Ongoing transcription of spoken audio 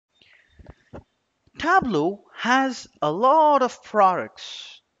Tableau has a lot of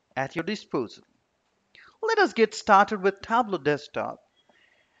products at your disposal. Let us get started with Tableau Desktop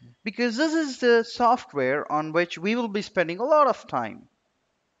because this is the software on which we will be spending a lot of time.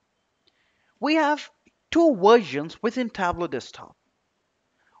 We have two versions within Tableau Desktop.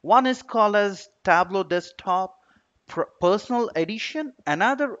 One is called as Tableau Desktop Personal Edition,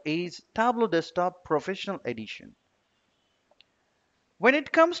 another is Tableau Desktop Professional Edition. When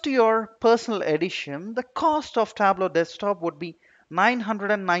it comes to your personal edition, the cost of Tableau Desktop would be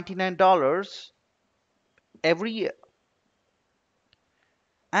 $999 every year.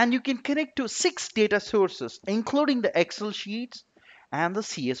 And you can connect to 6 data sources, including the Excel sheets and the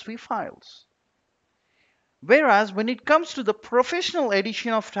CSV files. Whereas when it comes to the professional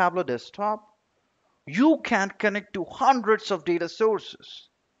edition of Tableau Desktop, you can connect to hundreds of data sources.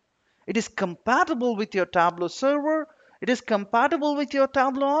 It is compatible with your Tableau Server, it is compatible with your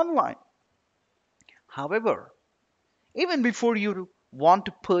Tableau Online. However, even before you want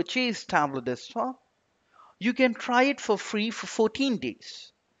to purchase Tableau Desktop, you can try it for free for 14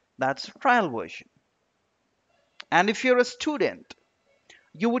 days. That's the trial version. And if you're a student,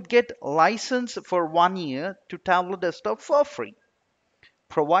 you would get license for 1 year to Tableau Desktop for free,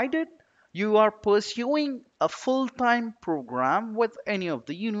 provided you are pursuing a full-time program with any of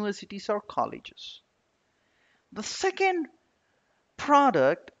the universities or colleges. The second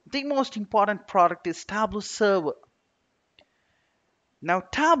product, the most important product, is Tableau Server. Now,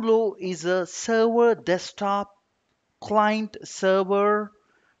 Tableau is a server desktop client server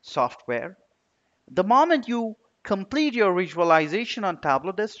software. The moment you complete your visualization on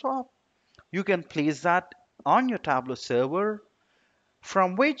Tableau Desktop, you can place that on your Tableau server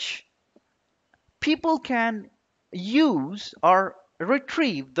from which people can use or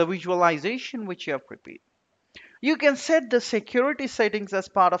retrieve the visualization which you have prepared. You can set the security settings as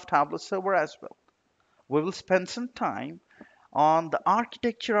part of Tableau Server as well. We will spend some time on the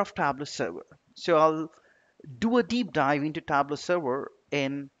architecture of Tableau Server. So I'll do a deep dive into Tableau Server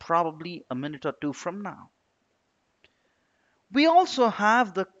in probably a minute or two from now. We also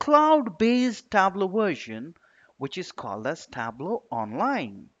have the cloud-based Tableau version, which is called as Tableau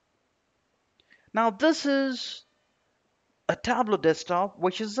Online. Now, this is a Tableau desktop,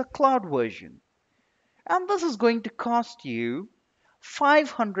 which is a cloud version. And this is going to cost you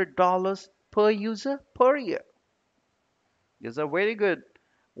 $500 per user per year. It's a very good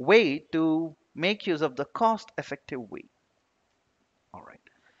way to make use of the cost-effective way. All right.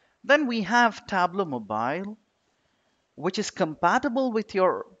 Then we have Tableau Mobile, which is compatible with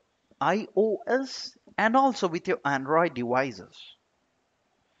your iOS and also with your Android devices.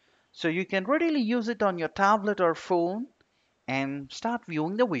 So you can readily use it on your tablet or phone and start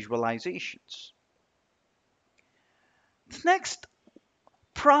viewing the visualizations. The next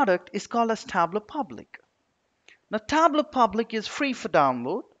product is called as Tableau Public. Now, Tableau Public is free for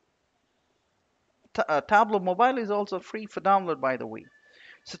download. Tableau Mobile is also free for download, by the way.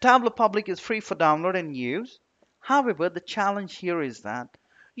 So Tableau Public is free for download and use. However, the challenge here is that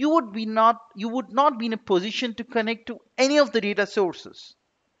you would not be in a position to connect to any of the data sources.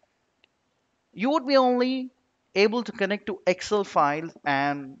 You would be only able to connect to Excel files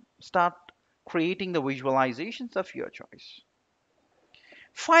and start creating the visualizations of your choice.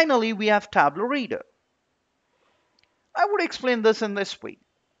 Finally, we have Tableau Reader. I would explain this in this way.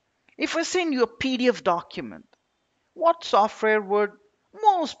 If I send you a PDF document, what software would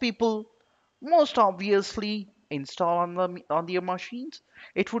most people most obviously install on their machines?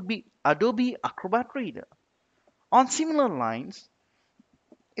 It would be Adobe Acrobat Reader. On similar lines,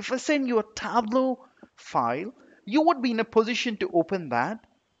 if I send you a Tableau file, you would be in a position to open that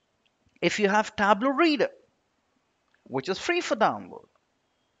if you have Tableau Reader, which is free for download.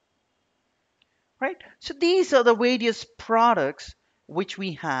 Right? So these are the various products which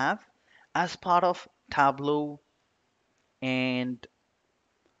we have as part of Tableau, and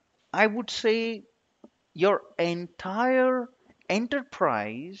I would say your entire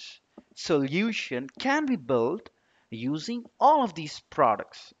enterprise solution can be built using all of these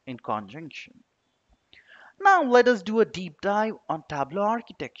products in conjunction. Now let us do a deep dive on Tableau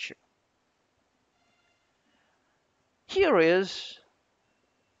architecture. Here is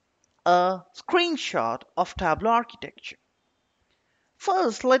a screenshot of Tableau architecture.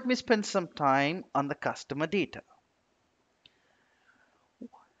 First, let me spend some time on the customer data.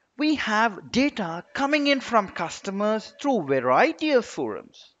 We have data coming in from customers through a variety of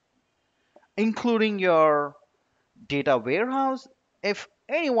forums, including your data warehouse. If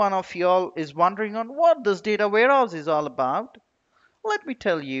any one of y'all is wondering on what this data warehouse is all about, let me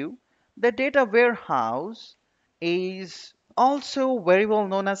tell you, the data warehouse is also very well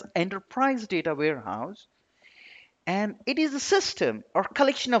known as enterprise data warehouse, and it is a system or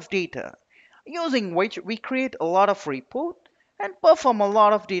collection of data using which we create a lot of report and perform a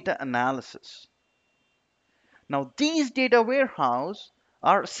lot of data analysis. Now, these data warehouse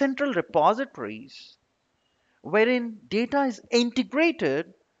are central repositories wherein data is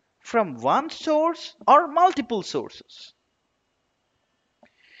integrated from one source or multiple sources.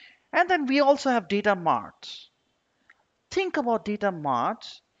 And then we also have data marts. Think about data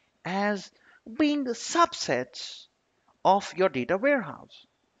marts as being subsets of your data warehouse.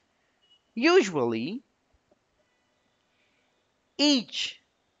 Usually, each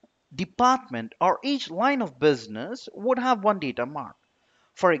department or each line of business would have one data mart.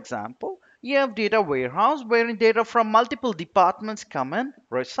 For example, you have data warehouse wherein data from multiple departments come and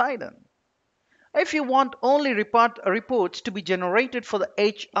reside in. If you want only reports to be generated for the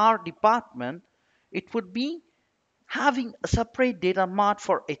HR department, it would be having a separate data mart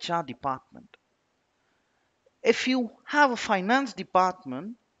for HR department. If you have a finance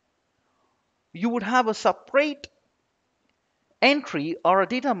department, you would have a separate entry or a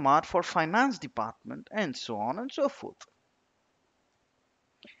data mart for finance department and so on and so forth.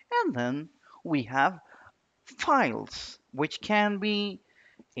 And then we have files which can be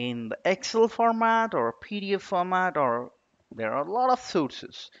in the Excel format or PDF format, or there are a lot of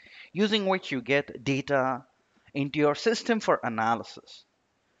sources using which you get data into your system for analysis.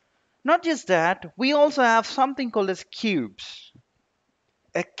 Not just that, we also have something called as cubes.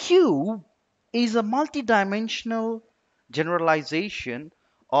 A cube is a multi-dimensional generalization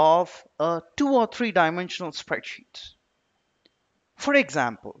of a two or three dimensional spreadsheets. For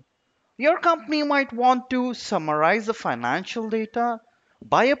example, your company might want to summarize the financial data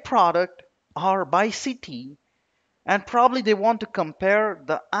by a product or by city, and probably they want to compare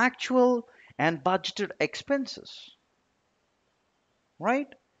the actual and budgeted expenses, right?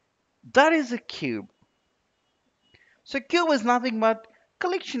 That is a cube. So cube is nothing but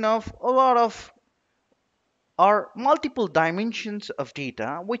collection of a lot of or multiple dimensions of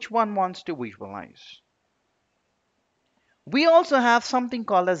data which one wants to visualize. We also have something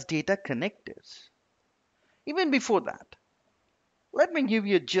called as data connectors. Even before that, let me give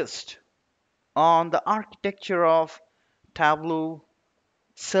you a gist on the architecture of Tableau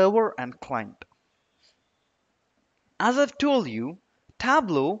server and client. As I've told you,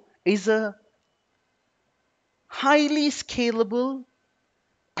 Tableau is a highly scalable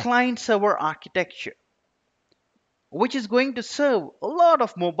client server architecture which is going to serve a lot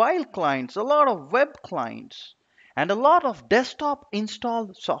of mobile clients, a lot of web clients, and a lot of desktop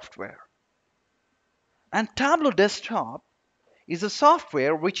installed software. And Tableau Desktop is a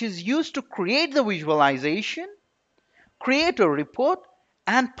software which is used to create the visualization, create a report,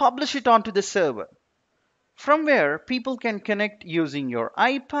 and publish it onto the server, from where people can connect using your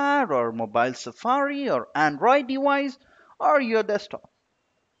iPad or mobile Safari or Android device or your desktop.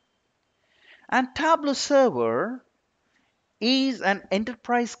 And Tableau Server is an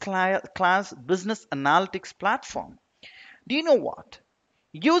enterprise class business analytics platform. Do you know what?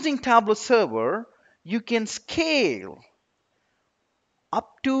 Using Tableau Server, you can scale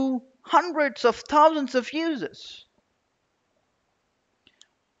up to hundreds of thousands of users.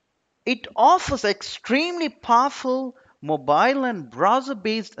 It offers extremely powerful mobile and browser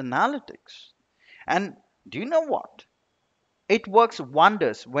based analytics. And do you know what? It works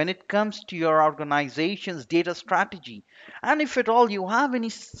wonders when it comes to your organization's data strategy. And if at all you have any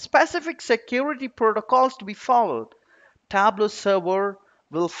specific security protocols to be followed, Tableau Server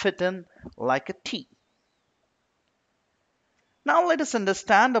will fit in like a T. Now let us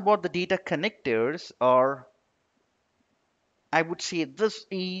understand about the data connectors, or I would say this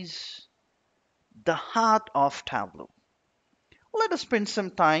is the heart of Tableau. Let us spend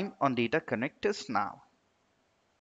some time on data connectors now.